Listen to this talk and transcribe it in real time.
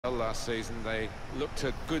Last season, they looked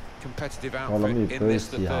a good competitive outfit in this,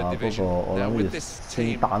 the third division. Now with this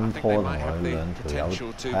team, I think they might have the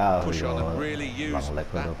potential to push on and really use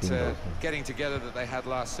that getting together that they had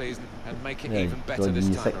last season and make it even better this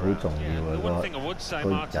time around. Yeah, the one thing I would say,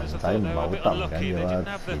 Martin, is I thought they were a bit unlucky. They didn't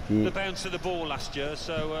have the bounce of the ball last year,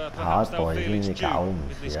 so perhaps they'll feel it's due in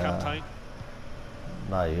this campaign.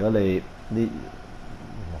 嗱，如果你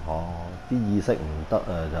啲意識唔得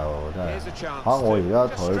啊，就真係我而家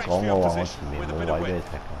同佢講，我話我前面冇位俾你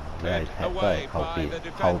踢啊，你係踢都係後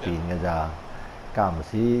邊嘅咋，間唔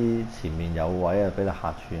時前面有位啊，俾你客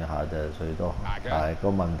串下啫，最多。但係個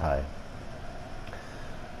問題，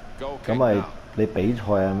咁咪你比賽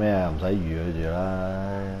啊咩啊，唔使預佢住啦，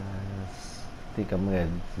啲咁嘅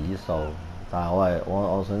指數。但係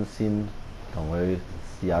我想先同佢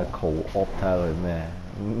試下 co-op 睇下佢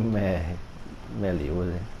咩料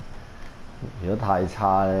先。如果太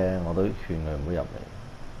差咧，我都勸佢唔好入嚟。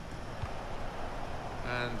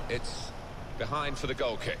And it's behind for the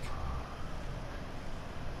goal kick.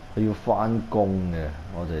 佢要翻工嘅，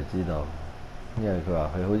我就知道，因為佢話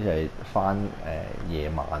佢好似係翻夜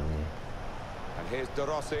晚嘅。And here's De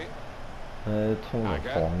Rossi. 通常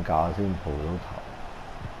放假先蒲到頭。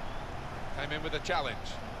Came in with a challenge.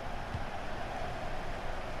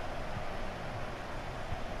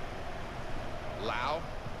 Lau.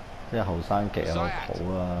 即係後生極有譜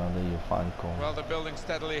啊，都要翻工。Well, they're building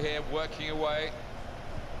steadily here, working away.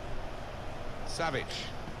 Savage.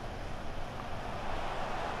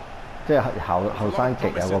 即係後生極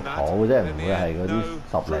有個譜，即係唔會係嗰啲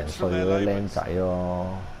10零歲嗰啲僆仔咯。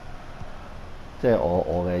即係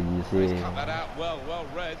我嘅意思。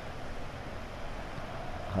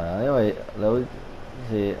係啊，因為你好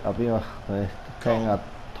似阿邊個佢聽阿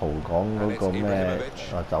圖講嗰個咩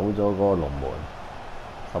話走咗嗰個龍門。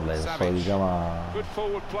10零歲啫嘛。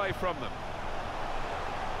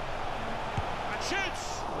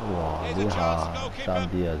哇！呢下爭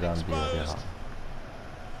啲啊，爭啲啊，呢下。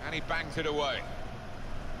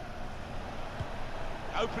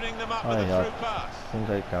哎呀，公仔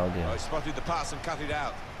搞掂。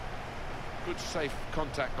Good safe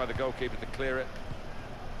contact by the goalkeeper to clear it.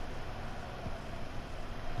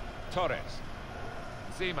 Torres.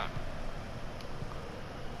 Zima.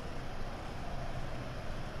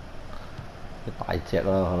 大隻啦，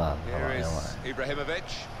可能係咪因為 Ibrahimovic.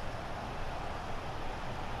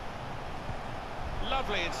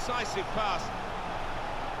 Lovely incisive pass.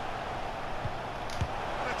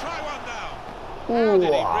 And try one now. 哇！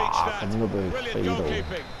咁都俾佢飛到。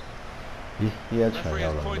咦？呢一場又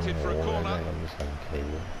輪到我嘅，真係咁神奇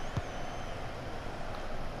嘅。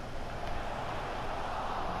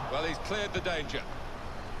Well, he's cleared the danger.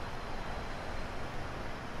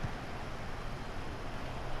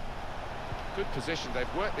 Good position.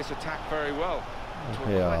 They've worked this attack very well. To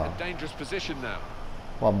quite a dangerous position now.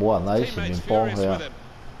 哇！冇人喺前面幫佢啊！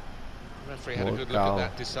 Referee had a good look at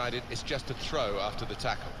that. Decided it's just a throw after the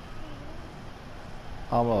tackle.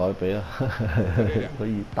 啱啊，佢俾啦，可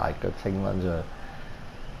以大腳清翻出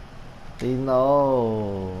去。電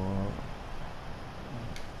腦。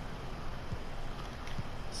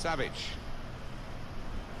Savage.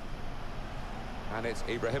 And it's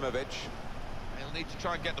Ibrahimovic. He'll need to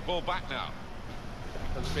try and get the ball back now.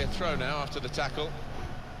 There'll be a throw now after the tackle.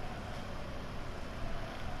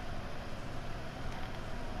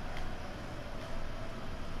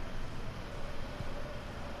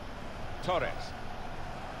 Torres.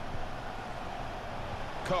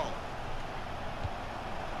 Kong.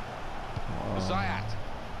 Zayat.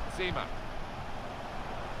 Zima.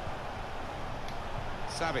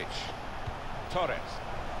 Savage. Torres.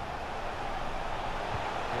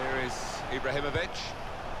 Here is Ibrahimovic.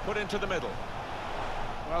 Put into the middle.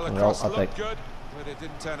 Well, the cross looked good, but it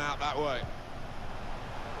didn't turn out that way.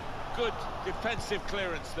 Good defensive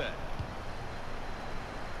clearance there.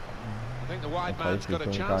 I think the wide man's got a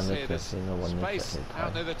chance here. There's space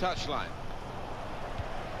out near the touchline.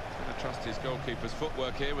 He's going to trust his goalkeeper's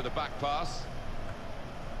footwork here with a back pass.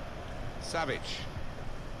 Savage.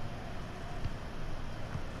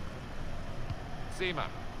 Zima.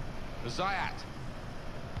 Zayat.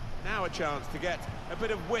 Now a chance to get a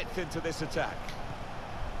bit of width into this attack.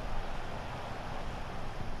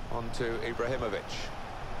 On to Ibrahimovic.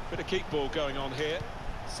 Bit of keep ball going on here.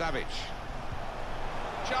 Savage.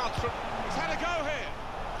 Chance from... He's had a go here.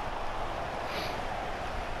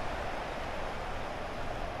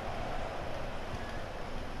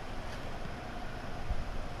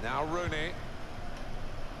 Now Rooney.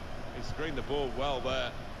 He screened the ball well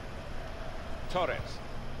there. Torres.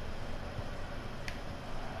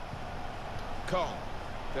 Kong.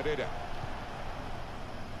 Derrida.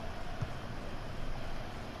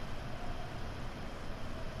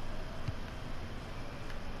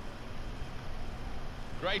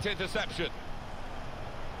 Great interception.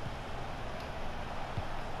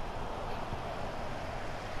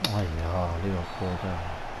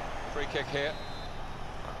 Free kick here.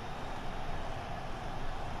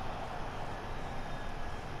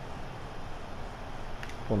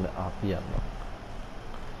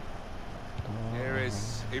 Here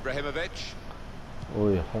is Ibrahimovic.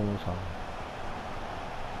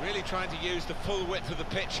 Really trying to use the full width of the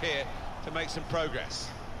pitch here to make some progress.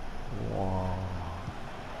 Wow.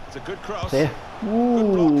 It's a good cross. Good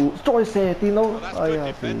block. Well, that's good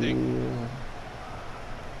defending.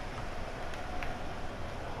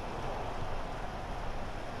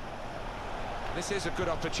 This is a good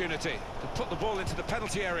opportunity to put the ball into the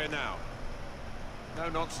penalty area now. No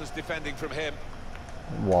nonsense defending from him.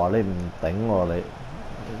 哇！你唔頂喎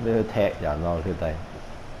你去踢人喎決定，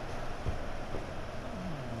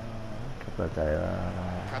急得滯啦。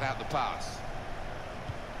Cut out the pass.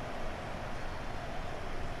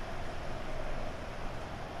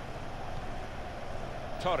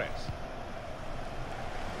 Torres.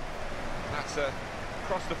 That's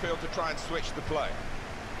across the field to try and switch the play.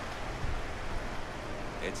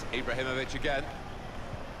 It's Ibrahimovic again.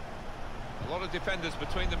 A lot of defenders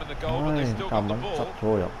between them and the goal, but they still got the ball.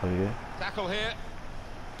 Tackle here.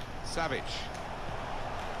 Savage.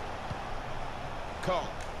 Kong.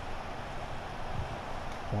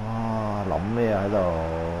 哇！諗咩喺度？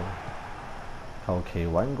求其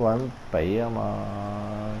揾個人比啊嘛！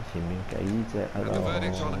前面幾隻喺度。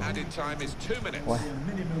喂！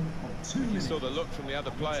 You saw the look from the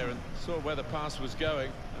other player and saw where the pass was going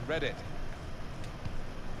and read it.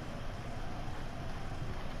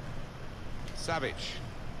 Savage.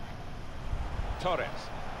 Torres.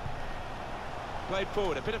 Played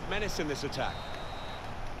forward, a bit of menace in this attack.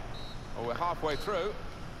 Well, we're halfway through,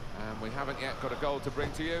 and we haven't yet got a goal to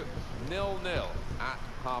bring to you. 0-0 at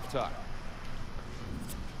half-time.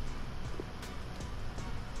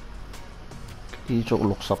 繼續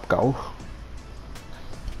69。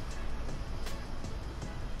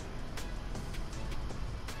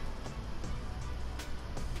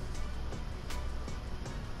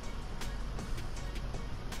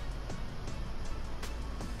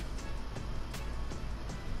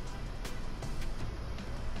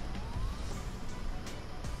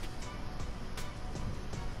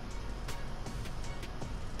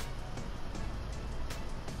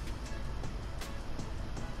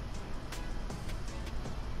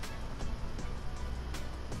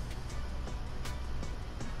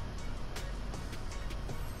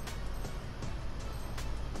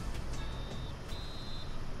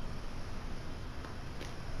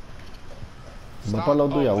唔係不嬲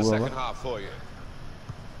都有嘅咩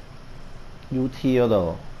 ？UT 嗰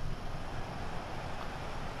度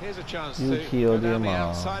 ，UT 嗰啲啊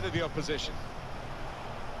嘛。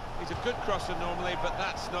He's a good crosser normally, but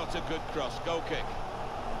that's not a good cross. Goal kick.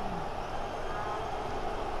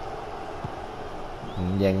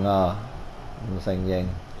 唔認啊，唔承認。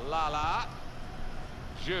Lala.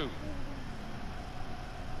 Zhu.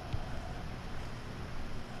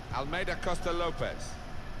 Almeida Costa Lopez.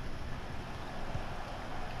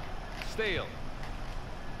 Steele.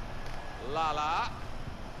 Lala.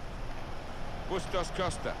 Bustos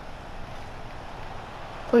Costa.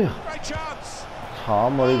 哎呀！ Great chance.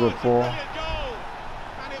 慘啊！呢個波，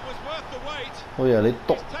我以為你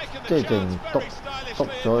篤，即係淨篤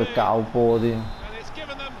咗去教波添，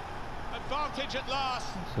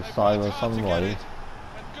食晒個身位。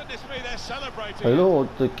係咯，我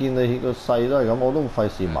就見你個勢都係咁，我都費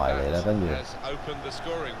事埋嚟啦，跟住。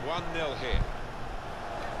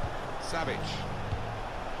Savage.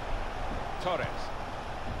 Torres.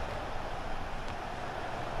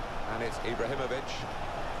 And it's Ibrahimovic.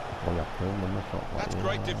 That's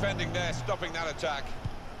great defending there, stopping that attack.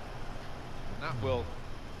 And that will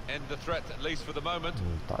end the threat, at least for the moment.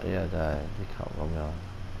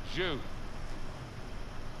 Zhu.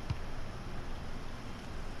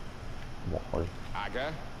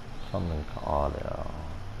 Aga.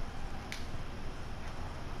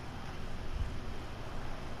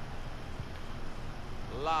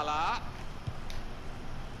 Lala.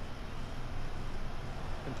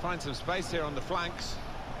 Can find some space here on the flanks.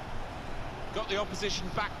 Got the opposition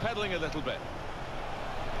backpedaling a little bit.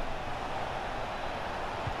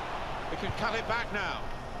 We can cut it back now.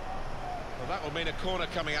 Well, that will mean a corner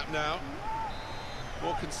coming up now.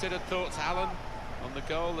 More considered thoughts, Alan, on the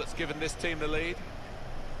goal that's given this team the lead?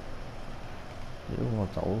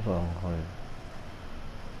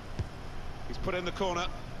 He's put in the corner.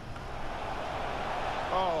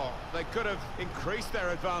 Oh, they could have increased their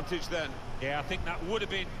advantage then. Yeah, I think that would have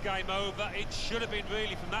been game over. It should have been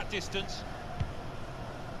really from that distance.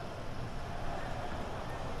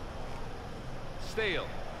 steal.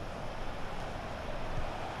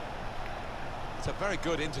 It's a very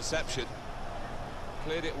good interception.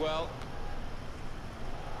 Cleared it well.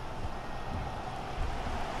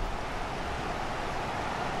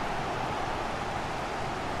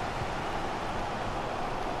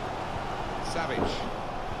 Savage.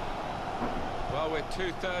 Well, we're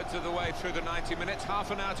 2/3 of the way through the 90 minutes,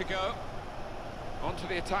 half an hour to go. On to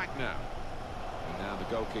the attack now. And now the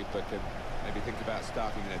goalkeeper can maybe think about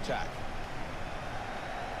starting an attack.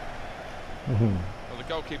 Well, the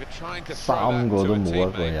goalkeeper trying to throw that to a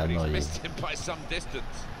teammate, but he's missed him by some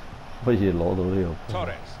distance.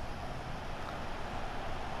 Torres.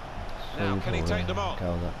 Now, can he take them on?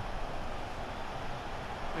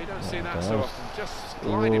 You don't see that so often, just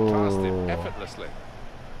gliding past him effortlessly.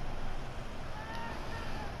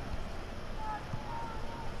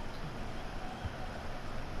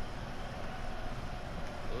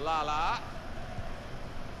 Lala.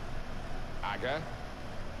 Aga.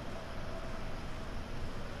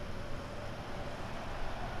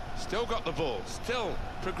 Still got the ball, still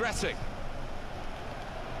progressing.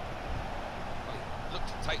 Well, he looked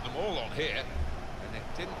to take them all on here, and it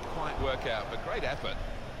didn't quite work out, but great effort.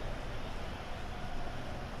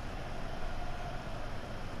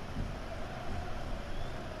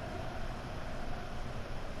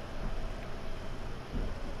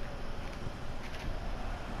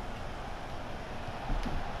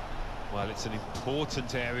 Well, it's an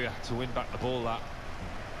important area to win back the ball, that.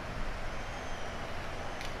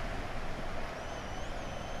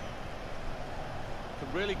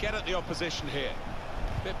 Can really get at the opposition here.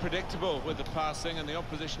 A bit predictable with the passing, and the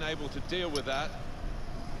opposition able to deal with that.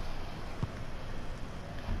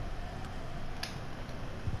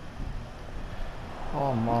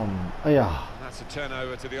 Oh, Mom. Yeah. That's a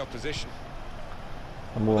turnover to the opposition.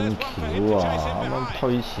 有冇咁巧啊？啱啱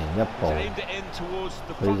推前一步，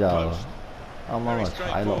佢就啱啱就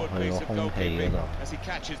踩落去個空氣嗰度，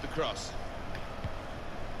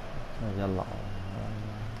真係一流。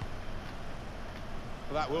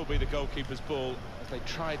Well, that will be the goalkeeper's ball as they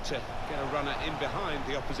tried to get a runner in behind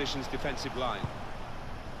the opposition's defensive line.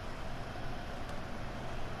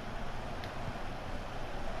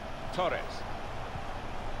 Torres.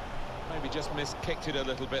 Maybe just kicked it a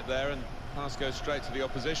little bit there, and pass goes straight to the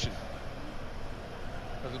opposition.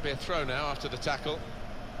 It'll be a throw now after the tackle.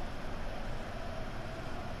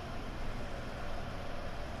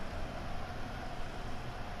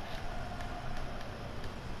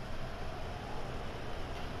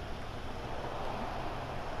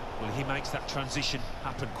 Well, he makes that transition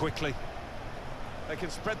happen quickly. They can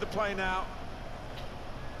spread the play now.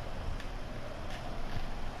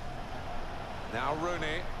 Now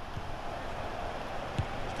Rooney.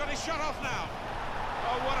 He's got his shot off now.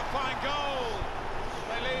 Oh, what a fine goal.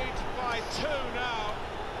 They lead by 2 now.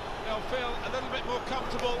 They'll feel a little bit more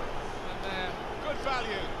comfortable, and they're good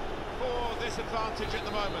value for this advantage at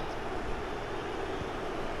the moment.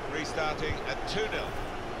 Restarting at 2-0.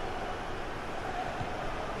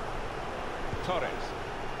 Torres.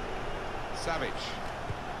 Savage.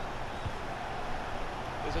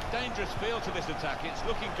 There's a dangerous feel to this attack. It's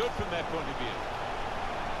looking good from their point of view.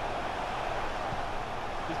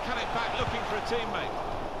 He's cut it back looking for a teammate.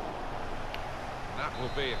 That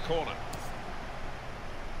will be a corner.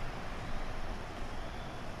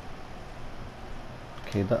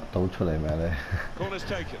 Corner's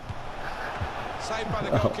taken. Saved by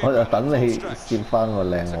the goalkeeper. 我就等你接翻個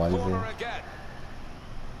靚位先。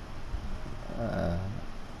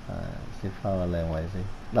攝翻個靚位先。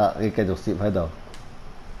嗱，你繼續攝喺度。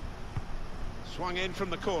Swung in from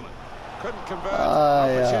the corner. Couldn't convert.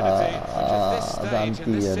 Opportunity. Just this stage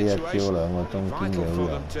in this situation, vital for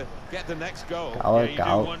them to get the next goal. Yeah, you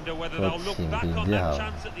do wonder whether they'll look back on that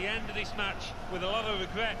chance at the end of this match with a lot of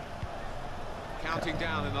regret. Counting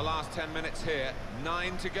down in the last 10 minutes here.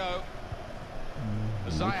 9 to go.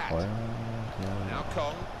 Zayat. Now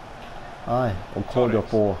Kong. 唉，我 call 咗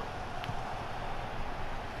波。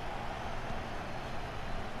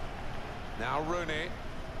Now Rooney.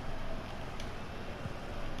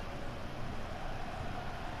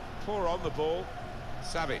 Poor on the ball.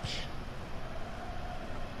 Savage.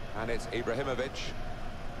 And it's Ibrahimovic.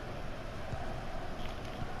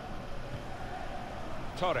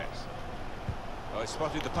 Torres. Oh, he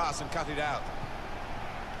spotted the pass and cut it out.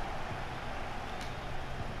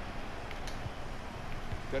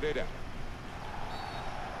 Garida.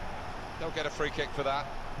 They'll get a free kick for that.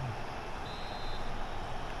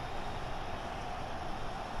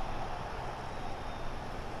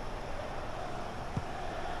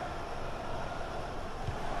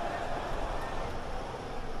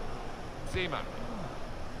 Zima.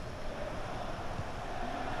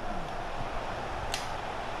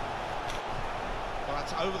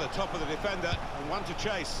 That's over the top of the defender and one to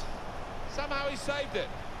chase. Somehow he saved it.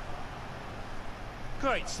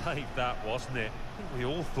 Great save that, wasn't it? I think we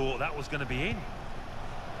all thought that was going to be in.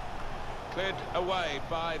 Cleared away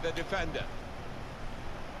by the defender.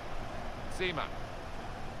 Zima.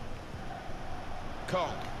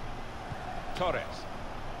 Kong. Torres.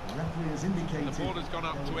 The ball has gone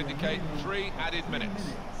up to indicate 3 added minutes.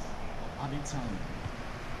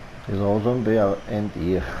 其實我想俾阿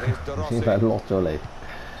Andy 啊，點解落咗嚟？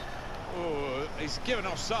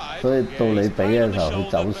所以到你俾嘅時候，佢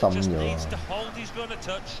走心咗。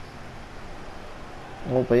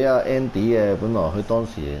我俾阿 Andy 嘅，本來佢當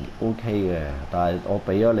時 OK 嘅，但係我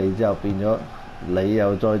俾咗你之後，變咗你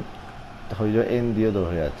又再去咗 Andy 嗰度，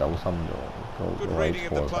佢又走心咗，個位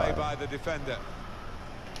錯晒。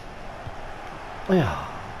哎呀，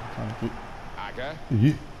爭啲！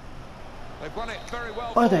咦？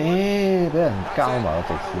哎頂！俾人交埋個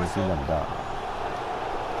直線先得唔得？